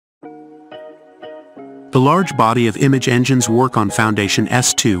The large body of Image Engine's work on Foundation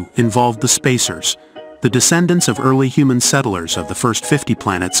S2 involved the spacers, the descendants of early human settlers of the first 50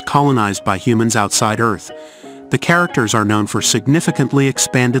 planets colonized by humans outside Earth. The characters are known for significantly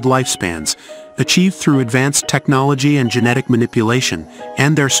expanded lifespans, achieved through advanced technology and genetic manipulation,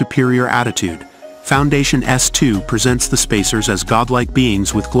 and their superior attitude. Foundation S2 presents the spacers as godlike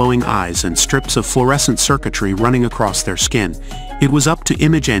beings with glowing eyes and strips of fluorescent circuitry running across their skin. It was up to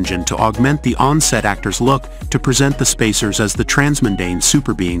Image Engine to augment the on-set actors' look to present the spacers as the transmundane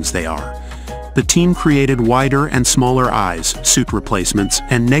superbeings they are. The team created wider and smaller eyes, suit replacements,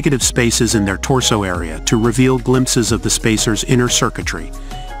 and negative spaces in their torso area to reveal glimpses of the spacers' inner circuitry.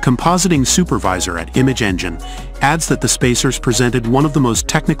 Compositing supervisor at Image Engine adds that the spacers presented one of the most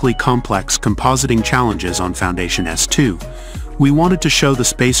technically complex compositing challenges on Foundation S2. We wanted to show the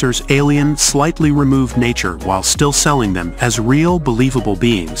spacers' alien, slightly removed nature while still selling them as real, believable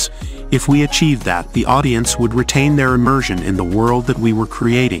beings. If we achieved that, the audience would retain their immersion in the world that we were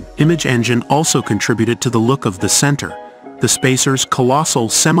creating. Image Engine also contributed to the look of the center, the spacer's colossal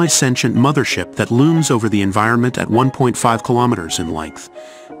semi-sentient mothership that looms over the environment at 1.5 kilometers in length.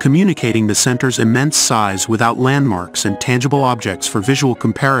 Communicating the center's immense size without landmarks and tangible objects for visual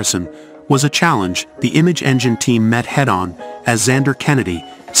comparison was a challenge the Image Engine team met head-on, as Xander Kennedy,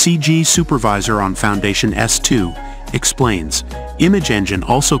 CG supervisor on Foundation S2, explains. Image Engine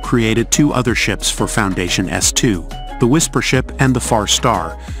also created two other ships for Foundation S2, the Whisper ship and the Far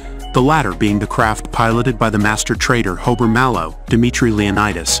Star, the latter being the craft piloted by the master trader Hober Mallow, Dmitry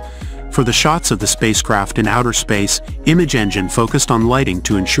Leonidas. For the shots of the spacecraft in outer space, Image Engine focused on lighting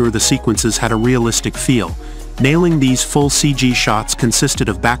to ensure the sequences had a realistic feel. Nailing these full CG shots consisted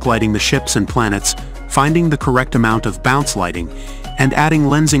of backlighting the ships and planets, finding the correct amount of bounce lighting, and adding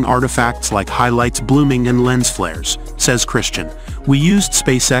lensing artifacts like highlights, blooming, and lens flares, says Christian. We used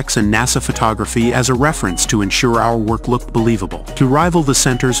SpaceX and NASA photography as a reference to ensure our work looked believable. To rival the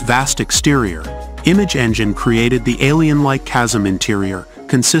center's vast exterior, Image Engine created the alien-like chasm interior,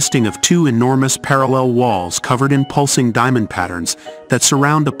 consisting of two enormous parallel walls covered in pulsing diamond patterns that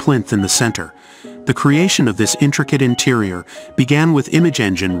surround a plinth in the center. The creation of this intricate interior began with Image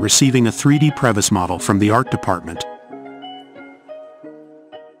Engine receiving a 3D Previs model from the art department.